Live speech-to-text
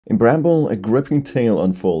In Bramble, a gripping tale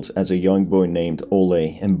unfolds as a young boy named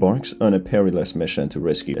Ole embarks on a perilous mission to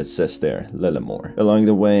rescue his sister, Lillemor. Along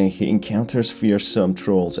the way, he encounters fearsome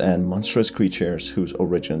trolls and monstrous creatures whose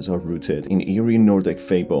origins are rooted in eerie Nordic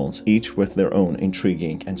fables, each with their own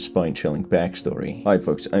intriguing and spine-chilling backstory. Hi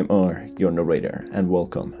folks, I'm R, your narrator, and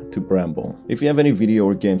welcome to Bramble. If you have any video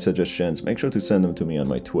or game suggestions, make sure to send them to me on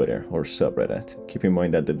my Twitter or subreddit. Keep in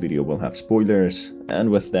mind that the video will have spoilers, and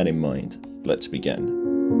with that in mind, let's begin.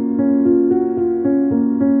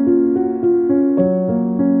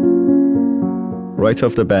 Right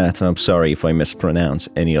off the bat, I'm sorry if I mispronounce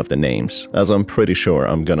any of the names, as I'm pretty sure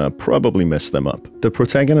I'm gonna probably mess them up. The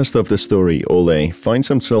protagonist of the story, Ole, finds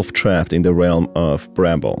himself trapped in the realm of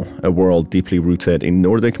Bramble, a world deeply rooted in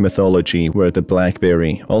Nordic mythology where the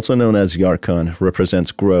blackberry, also known as Yarkon,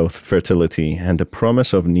 represents growth, fertility, and the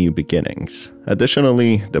promise of new beginnings.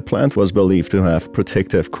 Additionally, the plant was believed to have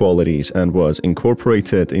protective qualities and was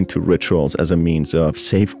incorporated into rituals as a means of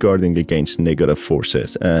safeguarding against negative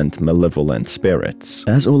forces and malevolent spirits.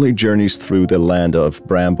 As Ole journeys through the land of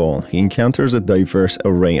Bramble, he encounters a diverse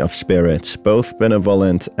array of spirits, both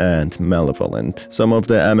benevolent and malevolent. Some of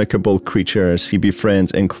the amicable creatures he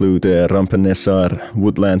befriends include the Rampenesar,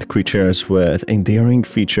 woodland creatures with endearing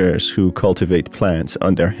features who cultivate plants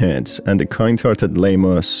on their heads, and the kind-hearted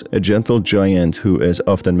Lemos, a gentle giant who is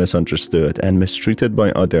often misunderstood and mistreated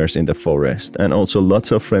by others in the forest, and also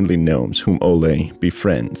lots of friendly gnomes whom Ole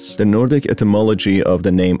befriends. The Nordic etymology of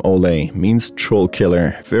the name Ole means troll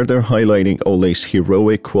killer, further highlighting Ole's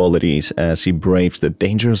heroic qualities as he braves the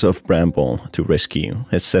dangers of Bramble to rescue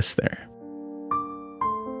his sister.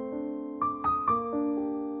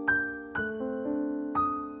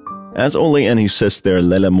 As Ole and his sister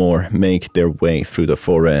Lillemor make their way through the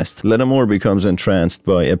forest, Lillemor becomes entranced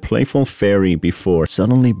by a playful fairy before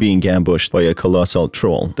suddenly being ambushed by a colossal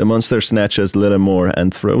troll. The monster snatches Lillemor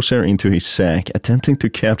and throws her into his sack, attempting to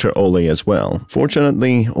capture Ole as well.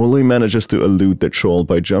 Fortunately, Ole manages to elude the troll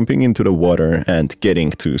by jumping into the water and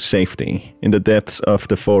getting to safety. In the depths of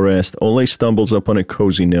the forest, Ole stumbles upon a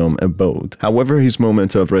cozy gnome abode. However, his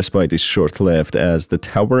moment of respite is short-lived as the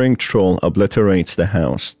towering troll obliterates the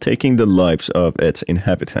house, taking the lives of its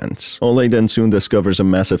inhabitants. Ole then soon discovers a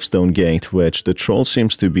massive stone gate which the troll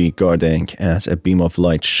seems to be guarding as a beam of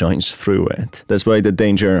light shines through it. Despite the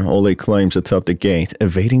danger, Ole climbs atop the gate,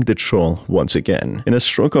 evading the troll once again. In a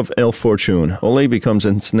stroke of ill fortune, Ole becomes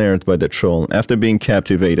ensnared by the troll after being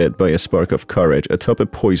captivated by a spark of courage atop a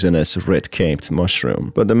poisonous red-caped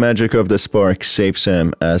mushroom. But the magic of the spark saves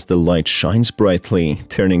him as the light shines brightly,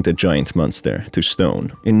 turning the giant monster to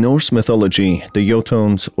stone. In Norse mythology, the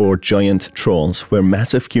Jotuns, or giant trolls, were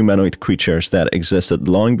massive humanoid creatures that existed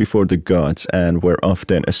long before the gods and were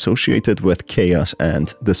often associated with chaos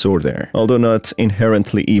and disorder. Although not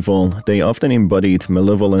inherently evil, they often embodied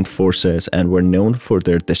malevolent forces and were known for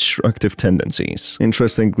their destructive tendencies.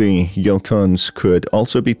 Interestingly, Jotuns could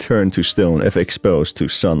also be turned to stone if exposed to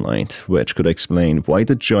sunlight, which could explain why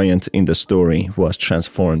the giant in the story was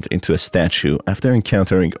transformed into a statue after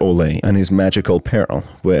encountering Ole and his magical peril,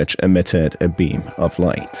 which emitted a beam of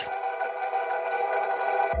light.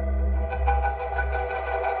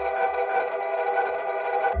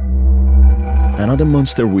 Another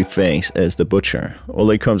monster we face is the butcher.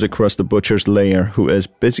 Ole comes across the butcher's lair, who is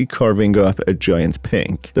busy carving up a giant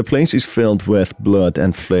pig. The place is filled with blood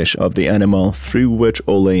and flesh of the animal, through which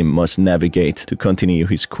Ole must navigate to continue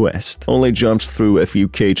his quest. Ole jumps through a few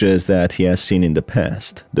cages that he has seen in the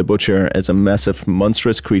past. The butcher is a massive,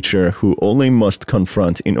 monstrous creature who Ole must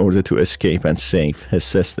confront in order to escape and save his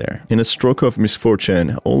sister. In a stroke of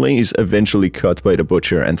misfortune, Ole is eventually caught by the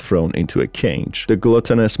butcher and thrown into a cage. The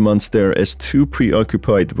gluttonous monster is too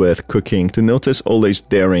preoccupied with cooking to notice Ole's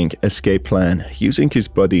daring escape plan, using his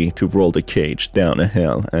body to roll the cage down a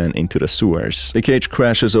hill and into the sewers. The cage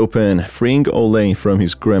crashes open, freeing Ole from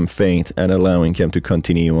his grim fate and allowing him to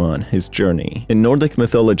continue on his journey. In Nordic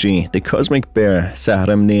mythology, the cosmic bear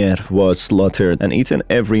Sahremnir was slaughtered and eaten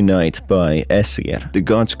every night by Aesir. The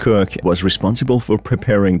god's cook was responsible for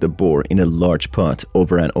preparing the boar in a large pot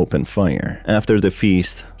over an open fire. After the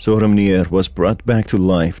feast, Sahremnir was brought back to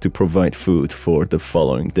life to provide food for the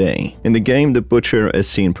following day. In the game, the butcher is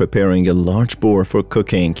seen preparing a large boar for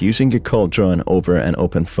cooking using a cauldron over an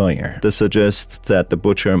open fire. This suggests that the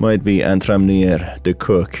butcher might be Antramnir, the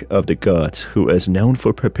cook of the gods, who is known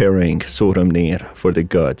for preparing Sahremnir for the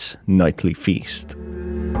gods' nightly feast.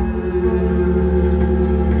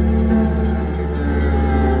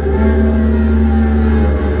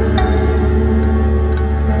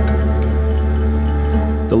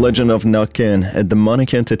 The legend of Nokken, a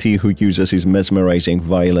demonic entity who uses his mesmerizing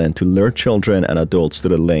violin to lure children and adults to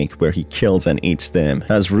the lake where he kills and eats them,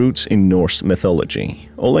 has roots in Norse mythology.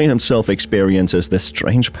 Ole himself experiences the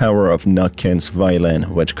strange power of Nokken's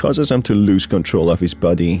violin, which causes him to lose control of his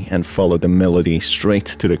body and follow the melody straight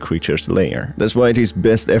to the creature's lair. Despite his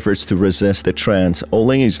best efforts to resist the trance,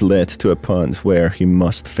 Ole is led to a pond where he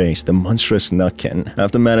must face the monstrous Nokken.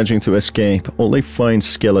 After managing to escape, Ole finds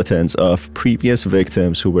skeletons of previous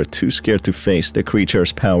victims who were too scared to face the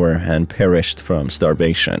creature's power and perished from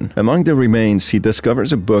starvation. Among the remains, he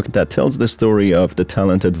discovers a book that tells the story of the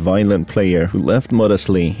talented violin player who left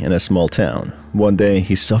modestly in a small town. One day,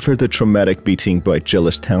 he suffered a traumatic beating by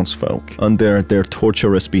jealous townsfolk. Under their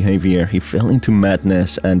torturous behavior, he fell into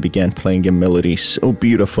madness and began playing a melody so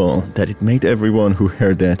beautiful that it made everyone who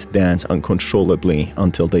heard it dance uncontrollably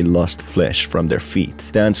until they lost flesh from their feet,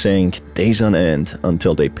 dancing days on end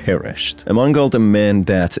until they perished. Among all the men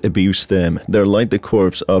that abused them, there lay the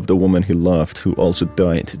corpse of the woman he loved, who also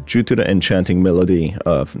died due to the enchanting melody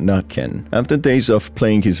of Nokken. After days of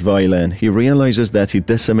playing his violin, he realizes that he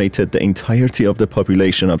decimated the entirety of the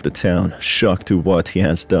population of the town, shocked to what he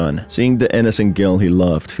has done, seeing the innocent girl he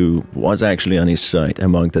loved who was actually on his side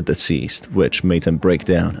among the deceased, which made him break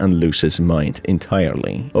down and lose his mind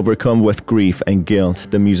entirely. Overcome with grief and guilt,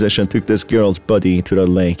 the musician took this girl's body to the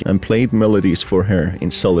lake and played melodies for her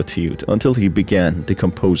in solitude until he began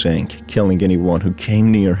decomposing, killing anyone who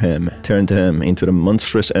came near him, turned him into the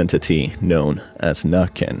monstrous entity known as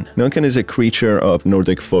Nokken. Nokken is a creature of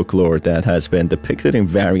Nordic folklore that has been depicted in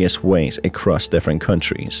various ways across different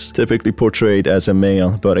countries, typically portrayed as a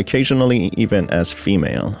male, but occasionally even as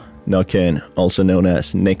female. Nokken, also known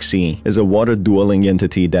as Nixie, is a water-dwelling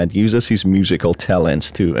entity that uses his musical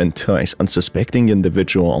talents to entice unsuspecting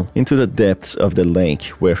individual into the depths of the lake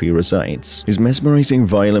where he resides. His mesmerizing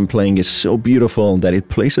violin playing is so beautiful that it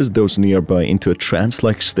places those nearby into a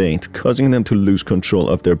trance-like state, causing them to lose control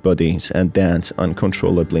of their bodies and dance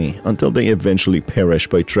uncontrollably until they eventually perish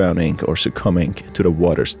by drowning or succumbing to the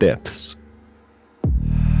water's depths.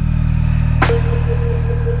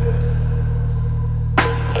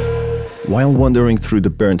 While wandering through the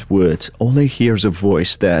burnt woods, Ole hears a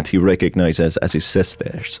voice that he recognizes as his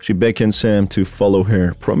sister's. She beckons him to follow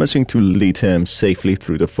her, promising to lead him safely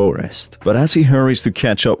through the forest. But as he hurries to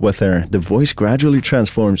catch up with her, the voice gradually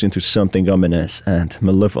transforms into something ominous and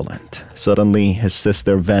malevolent. Suddenly, his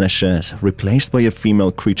sister vanishes, replaced by a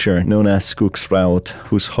female creature known as Skogsraut,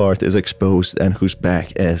 whose heart is exposed and whose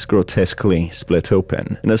back is grotesquely split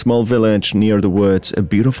open. In a small village near the woods, a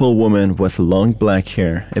beautiful woman with long black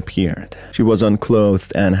hair appeared. She was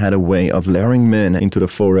unclothed and had a way of luring men into the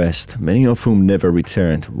forest, many of whom never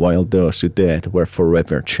returned, while those who did were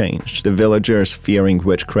forever changed. The villagers, fearing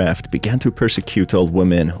witchcraft, began to persecute old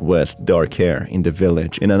women with dark hair in the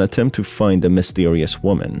village in an attempt to find the mysterious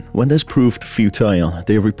woman. When this proved futile,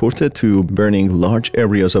 they reported to burning large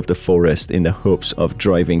areas of the forest in the hopes of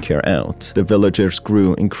driving her out. The villagers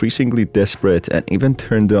grew increasingly desperate and even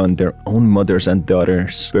turned on their own mothers and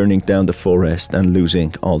daughters, burning down the forest and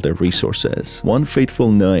losing all their resources. One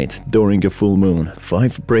fateful night, during a full moon,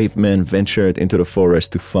 5 brave men ventured into the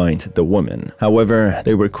forest to find the woman. However,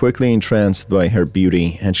 they were quickly entranced by her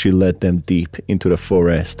beauty, and she led them deep into the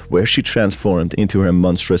forest, where she transformed into her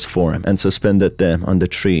monstrous form and suspended them on the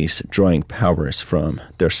trees, drawing powers from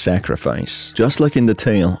their sacrifice. Just like in the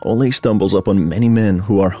tale, Ole stumbles upon many men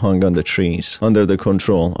who are hung on the trees, under the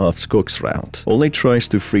control of Skogsraut. Ole tries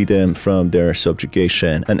to free them from their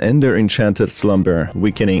subjugation and end their enchanted slumber,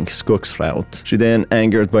 weakening Skogsraut. She then,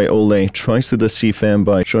 angered by Ole, tries to deceive him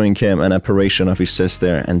by showing him an apparition of his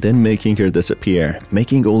sister and then making her disappear,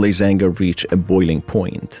 making Ole's anger reach a boiling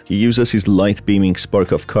point. He uses his light-beaming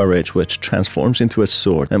spark of courage, which transforms into a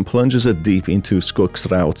sword and plunges it deep into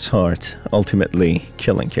Skogsraut's heart, ultimately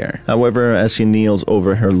killing her. However, as he kneels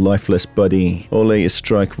over her lifeless body, Ole is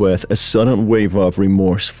struck with a sudden wave of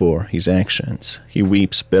remorse for his actions. He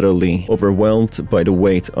weeps bitterly, overwhelmed by the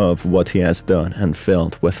weight of what he has done and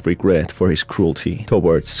filled with regret for his cruelty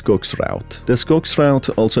towards Skogsraut. The Skogsraut,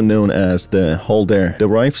 also known as the Holder,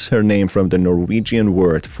 derives her name from the Norwegian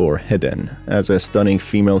word for hidden. As a stunning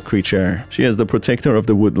female creature, she is the protector of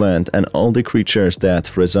the woodland and all the creatures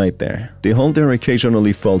that reside there. The Holder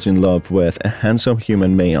occasionally falls in love with a handsome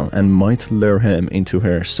human male and might lure him into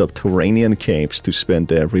her subterranean caves to spend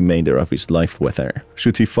the remainder of his life with her.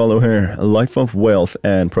 Should he follow her, a life of wealth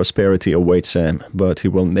and prosperity awaits him, but he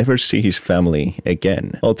will never see his family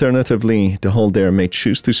again. Alternatively, Alternatively, the holder may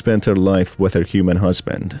choose to spend her life with her human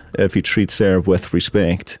husband. If he treats her with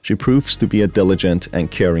respect, she proves to be a diligent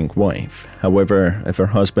and caring wife. However, if her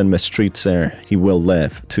husband mistreats her, he will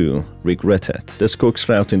live to regret it. This cook's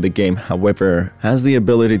route in the game, however, has the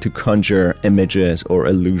ability to conjure images or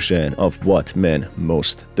illusion of what men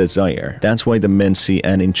most desire. That's why the men see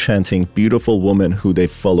an enchanting, beautiful woman who they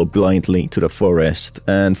follow blindly to the forest,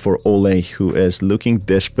 and for Ole, who is looking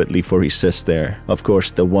desperately for his sister, of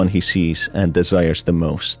course the one he sees and desires the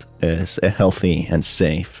most is a healthy and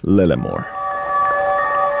safe Lillemore.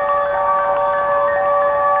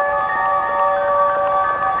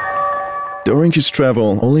 During his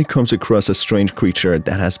travel, Ole comes across a strange creature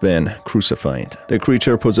that has been crucified. The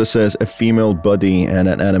creature possesses a female body and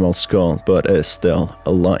an animal skull, but is still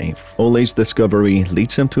alive. Ole's discovery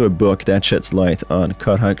leads him to a book that sheds light on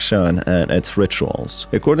Karhakshan and its rituals.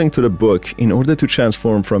 According to the book, in order to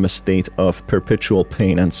transform from a state of perpetual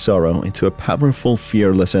pain and sorrow into a powerful,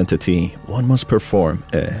 fearless entity, one must perform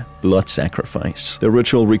a blood sacrifice. The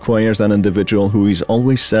ritual requires an individual who is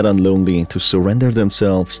always sad and lonely to surrender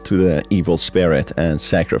themselves to the evil spirit and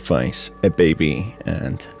sacrifice a baby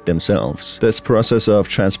and themselves. This process of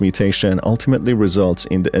transmutation ultimately results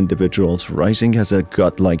in the individuals rising as a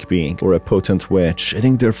godlike being or a potent witch,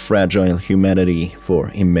 shedding their fragile humanity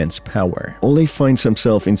for immense power. Ole finds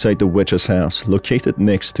himself inside the witch's house, located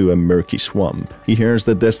next to a murky swamp. He hears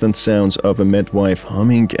the distant sounds of a midwife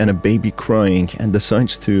humming and a baby crying and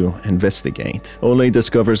decides to investigate. Ole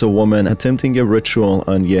discovers a woman attempting a ritual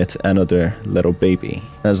on yet another little baby.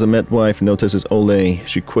 As the midwife notices Ole,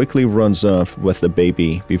 she quickly runs off with the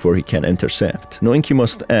baby before he can intercept. Knowing he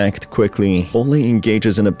must act quickly, Ole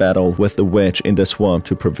engages in a battle with the witch in the swamp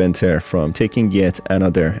to prevent her from taking yet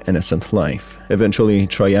another innocent life. Eventually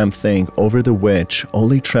triumphing over the witch,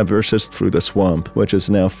 Ole traverses through the swamp, which is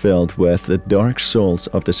now filled with the dark souls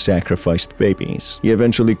of the sacrificed babies. He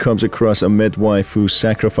eventually comes across a midwife who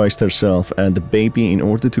sacrificed herself and the baby in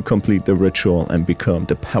order to complete the ritual and become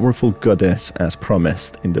the powerful goddess as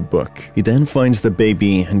promised in the book. He then finds the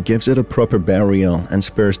baby and gives it a proper burial and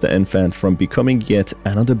spares the infant from becoming yet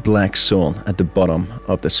another black soul at the bottom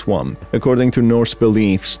of the swamp. According to Norse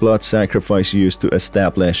beliefs, blood sacrifice used to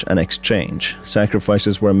establish an exchange.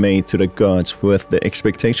 Sacrifices were made to the gods with the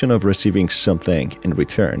expectation of receiving something in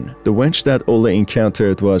return. The witch that Ole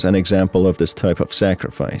encountered was an example of this type of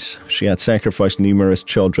sacrifice. She had sacrificed numerous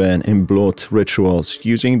children in blood rituals,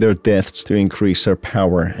 using their deaths to increase her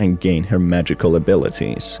power and gain her magical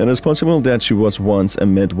abilities. It is possible that she was once a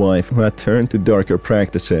midwife who had turned to darker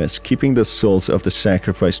practices, keeping the souls of the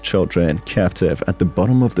sacrificed children captive at the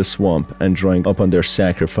bottom of the swamp and drawing upon their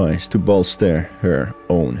sacrifice to bolster her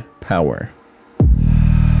own power.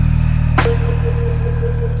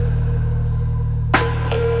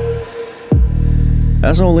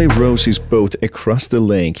 As Ole rows his boat across the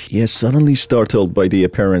lake, he is suddenly startled by the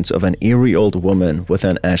appearance of an eerie old woman with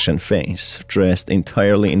an ashen face, dressed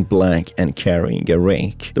entirely in black and carrying a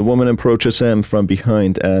rake. The woman approaches him from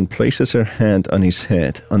behind and places her hand on his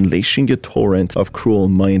head, unleashing a torrent of cruel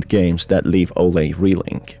mind games that leave Ole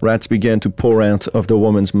reeling. Rats begin to pour out of the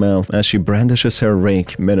woman's mouth as she brandishes her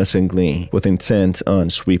rake menacingly, with intent on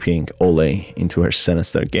sweeping Ole into her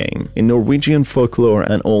sinister game. In Norwegian folklore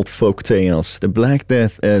and old folk tales, the Black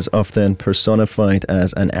Death is often personified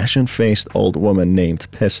as an ashen-faced old woman named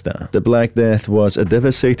Pesta. The Black Death was a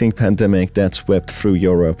devastating pandemic that swept through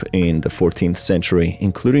Europe in the 14th century,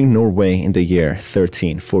 including Norway in the year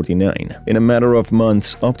 1349. In a matter of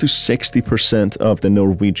months, up to 60% of the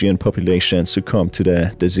Norwegian population succumbed to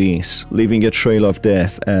the disease, leaving a trail of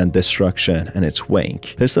death and destruction in its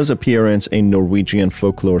wake. Pesta's appearance in Norwegian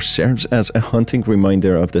folklore serves as a haunting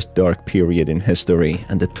reminder of this dark period in history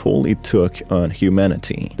and the toll it took on humanity.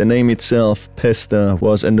 The name itself, Pesta,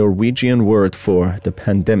 was a Norwegian word for the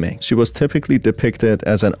pandemic. She was typically depicted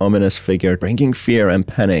as an ominous figure, bringing fear and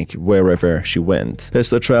panic wherever she went.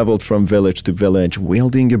 Pesta traveled from village to village,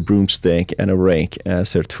 wielding a broomstick and a rake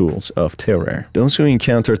as her tools of terror. Those who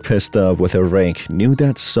encountered Pesta with a rake knew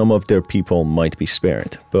that some of their people might be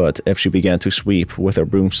spared, but if she began to sweep with her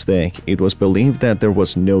broomstick, it was believed that there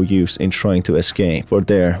was no use in trying to escape, for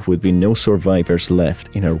there would be no survivors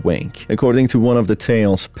left in her wake. According to one of the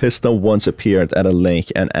tales, Pesta once appeared at a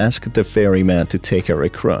lake and asked the ferryman to take her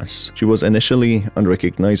across. She was initially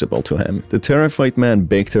unrecognizable to him. The terrified man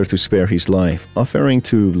begged her to spare his life, offering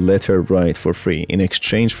to let her ride for free in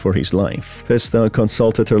exchange for his life. Pesta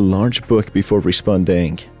consulted her large book before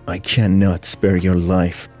responding, "I cannot spare your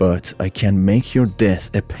life, but I can make your death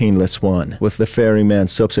a painless one," with the ferryman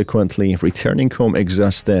subsequently returning home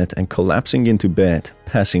exhausted and collapsing into bed,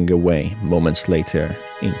 passing away moments later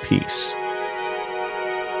in peace.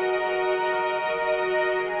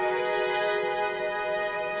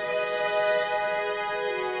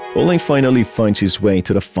 Ole finally finds his way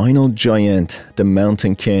to the final giant, the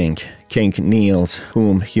Mountain King, King Niels,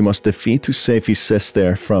 whom he must defeat to save his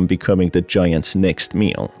sister from becoming the giant's next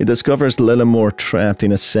meal. He discovers Lillemore trapped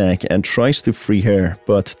in a sack and tries to free her,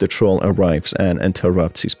 but the troll arrives and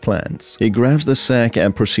interrupts his plans. He grabs the sack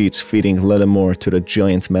and proceeds feeding Lillemore to the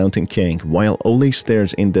giant Mountain King, while Ole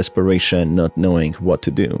stares in desperation, not knowing what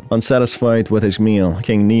to do. Unsatisfied with his meal,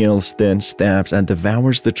 King Niels then stabs and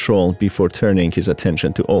devours the troll before turning his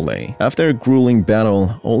attention to Ole. After a grueling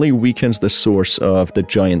battle, Ole weakens the source of the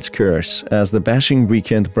giant's curse, as the bashing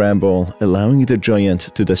weakened Bramble, allowing the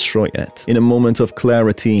giant to destroy it. In a moment of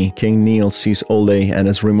clarity, King Niels sees Ole and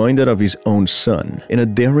is reminded of his own son. In a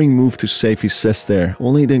daring move to save his sister,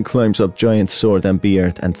 Ole then climbs up Giant's sword and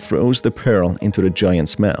beard and throws the pearl into the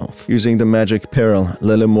giant's mouth. Using the magic pearl,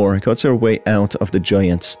 Lillemore cuts her way out of the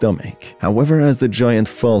giant's stomach. However, as the giant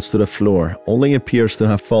falls to the floor, Ole appears to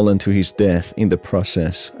have fallen to his death in the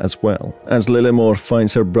process as well. As Lillemore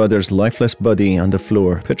finds her brother's lifeless body on the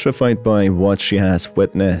floor, petrified by what she has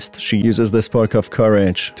witnessed, she uses the spark of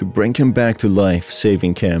courage to bring him back to life,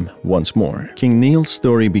 saving him once more. King Niels'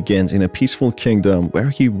 story begins in a peaceful kingdom where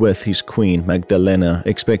he, with his queen Magdalena,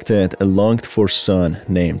 expected a longed-for son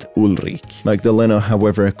named Ulrich. Magdalena,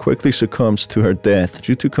 however, quickly succumbs to her death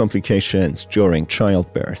due to complications during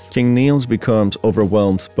childbirth. King Niels becomes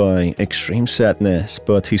overwhelmed by extreme sadness,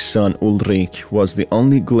 but his son Ulrich was the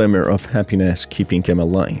only glimmer of happiness keeping him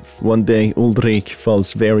alive. One day, Ulrich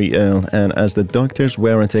falls very ill, and as the doctors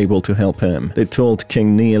weren't able to help him, they told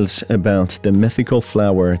King Niels about the mythical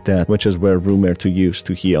flower that witches were rumored to use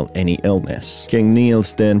to heal any illness. King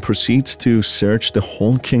Niels then proceeds to search the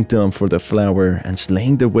whole kingdom for the flower and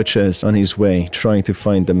slaying the witches on his way, trying to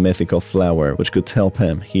find the mythical flower which could help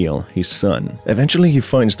him heal his son. Eventually he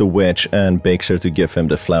finds the witch and begs her to give him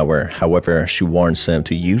the flower. However, she warns him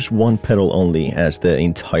to use one petal only, as the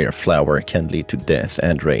entire flower can lead to death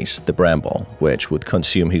and raise the Bramble, which would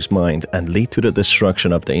consume his mind and lead to the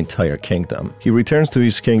destruction of the entire kingdom. He returns to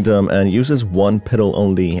his kingdom and uses one petal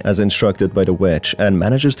only as instructed by the witch and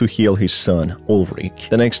manages to heal his son Ulrich.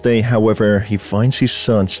 The next day, however, he finds his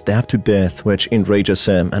son stabbed to death, which enrages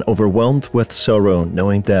him, and overwhelmed with sorrow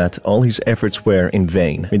knowing that all his efforts were in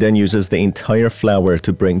vain, he then uses the entire flower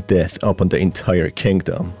to bring death upon the entire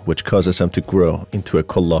kingdom, which causes him to grow into a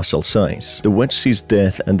colossal size. The witch sees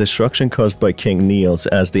death and destruction caused by King Niels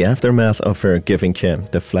as the aftermath of her giving him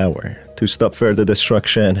the flower. To stop further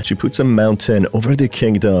destruction, she puts a mountain over the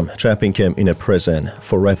kingdom, trapping him in a prison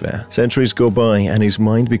forever. Centuries go by and his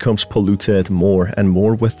mind becomes polluted more and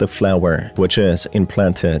more with the flower, which is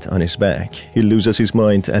implanted on his back. He loses his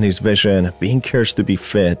mind and his vision, being cursed to be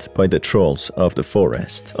fed by the trolls of the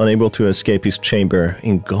forest. Unable to escape his chamber,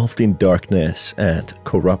 engulfed in darkness and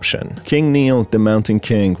corruption. King Niels, the Mountain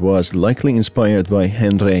King, was likely inspired by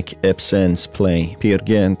Henrik Ibsen's play Peer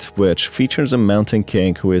Gynt, which features a mountain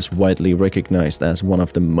king who is widely recognized as one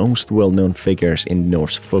of the most well-known figures in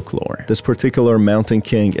Norse folklore. This particular mountain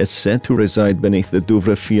king is said to reside beneath the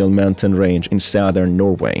Dovrefjell mountain range in southern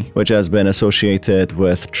Norway, which has been associated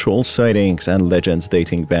with troll sightings and legends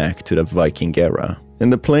dating back to the Viking era. In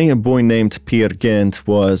the play, a boy named Peer Gynt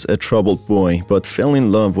was a troubled boy, but fell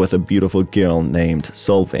in love with a beautiful girl named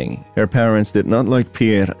Solving. Her parents did not like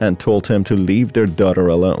Peer and told him to leave their daughter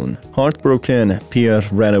alone. Heartbroken, Peer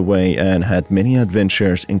ran away and had many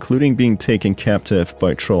adventures, including being taken captive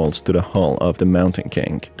by trolls to the hall of the Mountain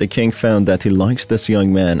King. The king found that he likes this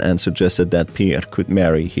young man and suggested that Peer could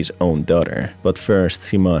marry his own daughter. But first,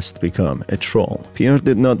 he must become a troll. Peer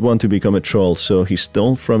did not want to become a troll, so he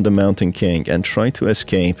stole from the Mountain King and tried to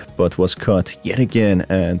escape, but was caught yet again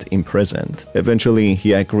and imprisoned. Eventually,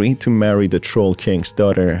 he agreed to marry the Troll King's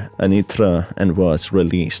daughter, Anitra, and was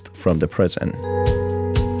released from the prison.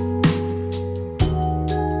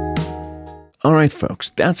 Alright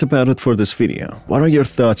folks, that's about it for this video. What are your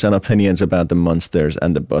thoughts and opinions about the monsters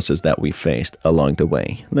and the bosses that we faced along the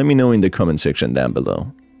way? Let me know in the comment section down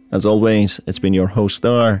below. As always, it's been your host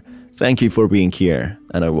Star. Thank you for being here,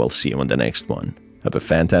 and I will see you on the next one. Have a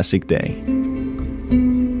fantastic day.